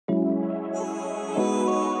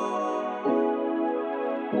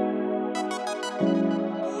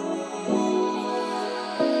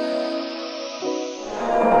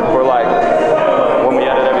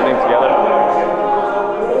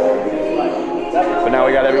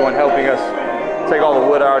we got everyone helping us take all the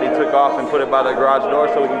wood I already took off and put it by the garage door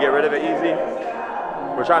so we can get rid of it easy.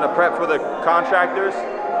 We're trying to prep for the contractors.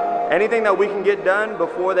 Anything that we can get done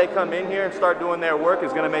before they come in here and start doing their work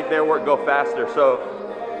is gonna make their work go faster. So,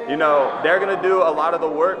 you know, they're gonna do a lot of the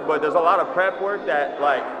work, but there's a lot of prep work that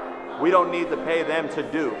like we don't need to pay them to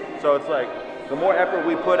do. So it's like, the more effort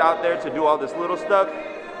we put out there to do all this little stuff,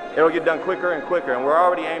 it'll get done quicker and quicker. And we're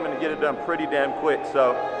already aiming to get it done pretty damn quick.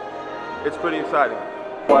 So it's pretty exciting.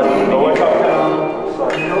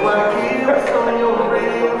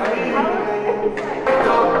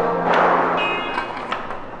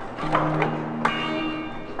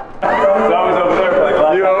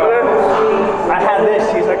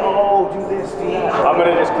 I'm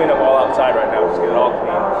gonna just clean up all outside right now, just get it all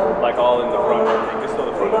clean, like all in the front, just so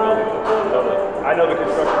the front of the building looks totally. I know the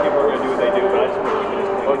construction people are gonna do what they do, but I just want to keep it as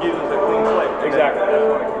clean. Well, it gives us a clean slate. Exactly. I just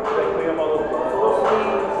want to clean up all those.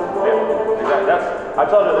 Yeah, exactly. I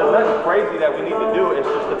told her there's nothing crazy that we need to do. It's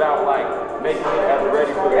just about like making it as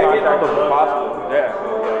ready for the contractors as possible. Yeah.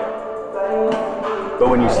 But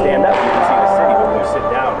when you stand up, you can see the city. But when you sit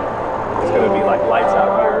down, it's gonna be like lights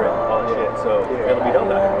out here and all that shit. So it'll be dope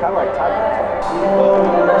down here. Kind of like Tiger.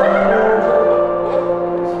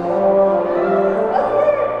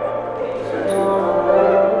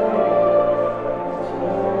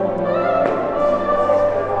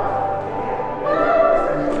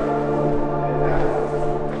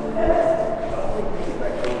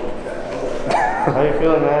 How you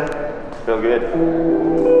feeling, man? Feel good.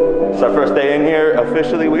 It's our first day in here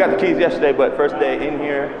officially. We got the keys yesterday, but first day in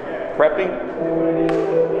here prepping.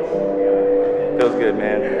 Feels good,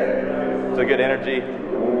 man. It's a good energy.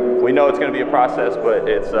 We know it's going to be a process, but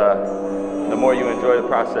it's the more you enjoy the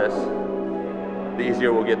process, the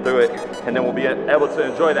easier we'll get through it, and then we'll be able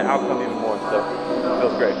to enjoy the outcome even more. So it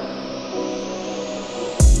feels great.